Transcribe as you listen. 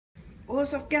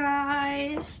What's up,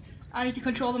 guys? I need to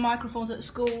control the microphones at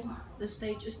school. The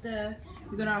stage is there.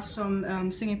 We're gonna have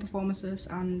some singing performances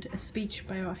and a speech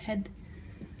by our head.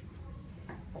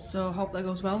 So hope that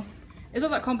goes well. It's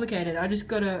not that complicated. I just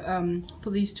gotta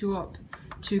put these two up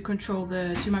to control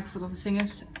the two microphones of the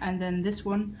singers, and then this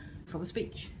one for the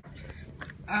speech.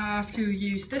 I have to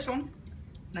use this one,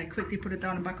 like quickly put it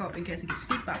down and back up in case it gives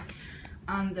feedback.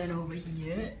 And then over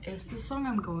here is the song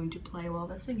I'm going to play while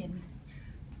they're singing.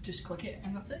 Just click it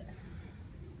and that's it.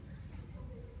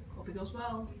 Hope it goes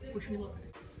well. Wish me luck.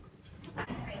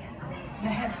 The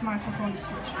head's microphone is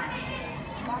switched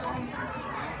on.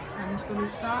 And it's going to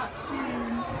start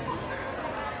soon.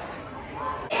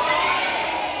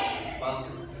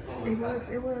 Welcome to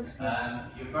Fulwood. It works. Yes.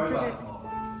 You're very welcome.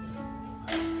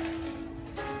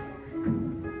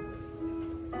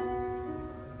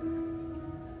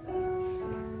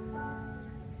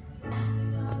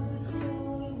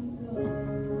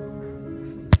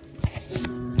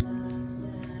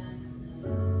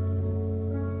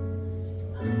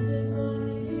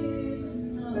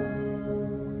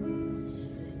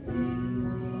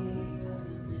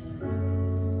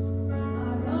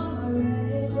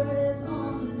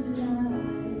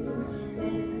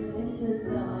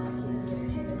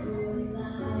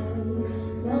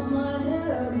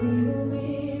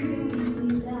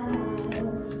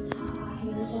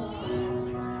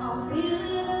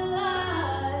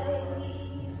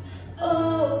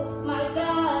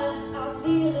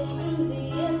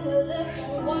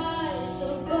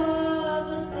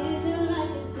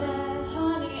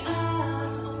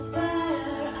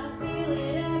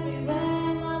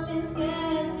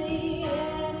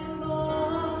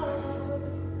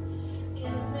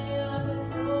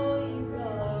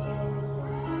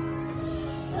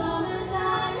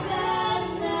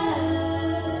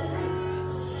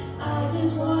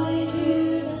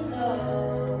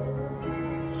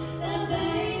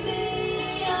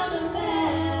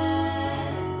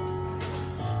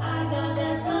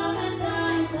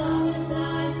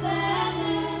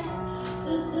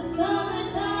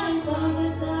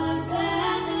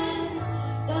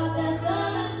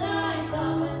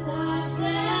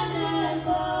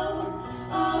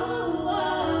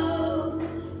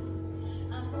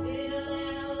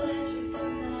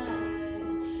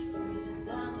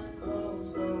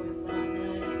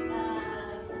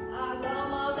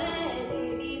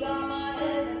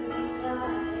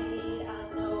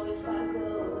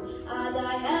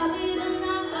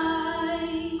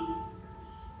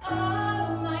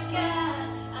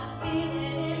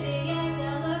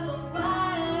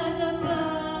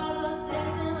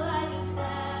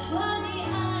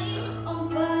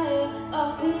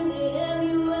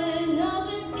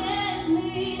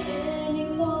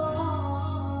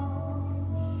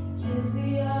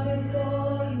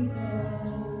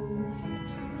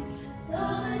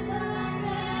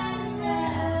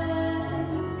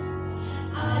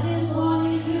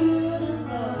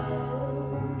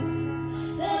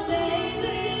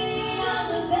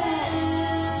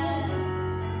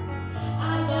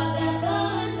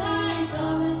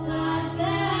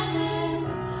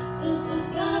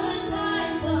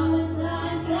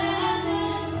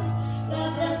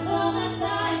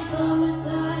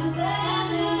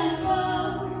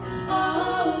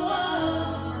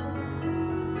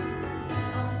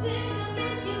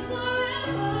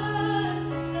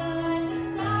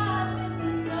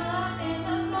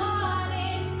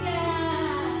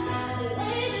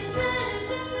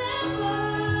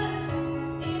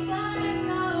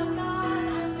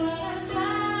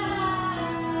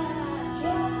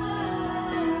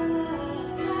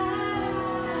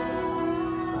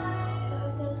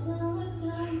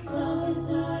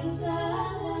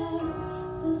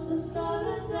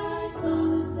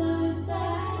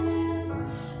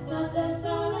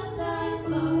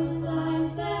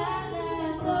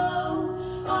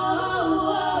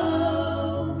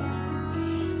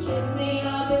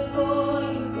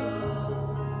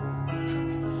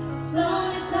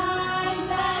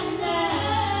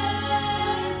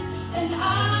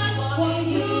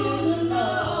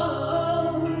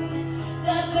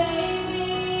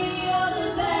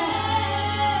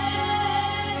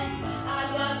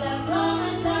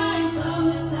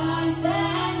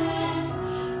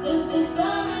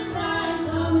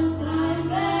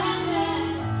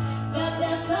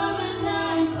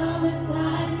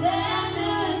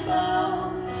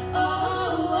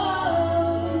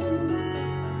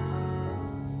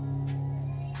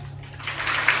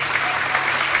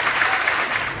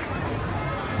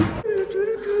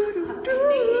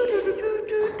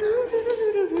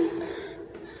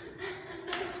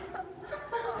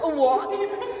 What?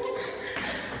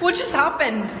 What just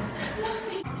happened?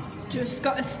 Just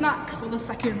got a snack for the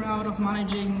second round of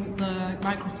managing the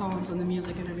microphones and the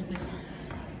music and everything.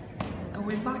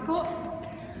 Going back up.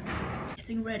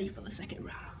 Getting ready for the second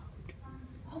round.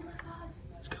 Oh my god.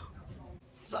 Let's go.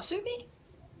 Does that suit me?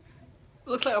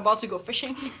 Looks like I'm about to go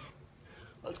fishing.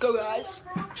 Let's go, guys.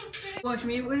 Watch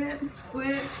me whip,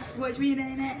 watch me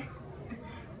nail it.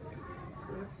 So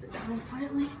sit down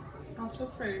quietly. Out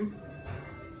of frame.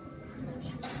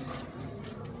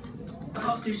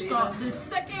 About to start the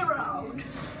second round.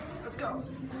 Let's go.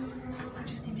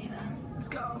 Let's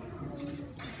go.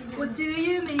 What do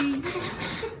you mean?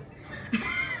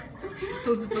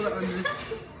 Let's put it on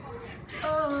this.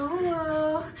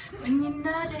 Oh, when you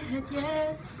nod your head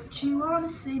yes, but you wanna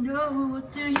say no,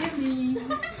 what do you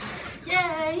mean?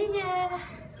 Yeah.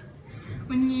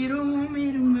 When you don't want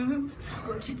me to move,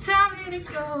 but you tell me to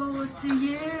go, what do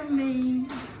you mean?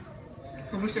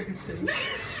 I wish I could sing.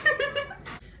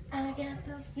 I get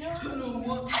the feeling.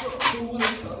 What if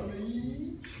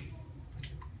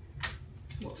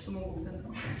someone walks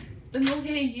in? Then they'll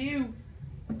hear you.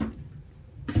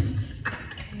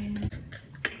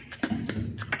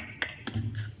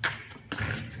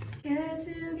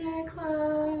 Get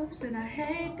close, and I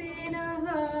hate being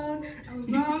alone. I was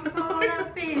wrong for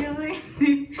not feeling,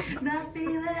 not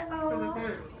feel it all.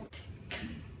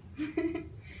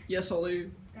 Yes,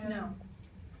 Ollie. No.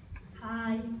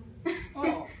 Hi.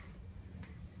 Oh.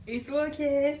 It's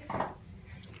working.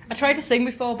 I tried to sing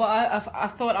before, but I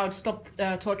thought I would stop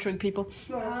torturing people.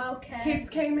 Okay. Kids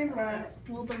came in right.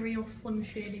 Will the real Slim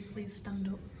Shady please stand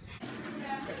up?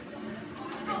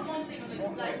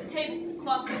 Like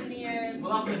tablecloth in the air.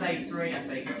 Well, that was A3, I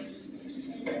think.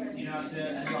 You know how to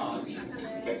enlarge?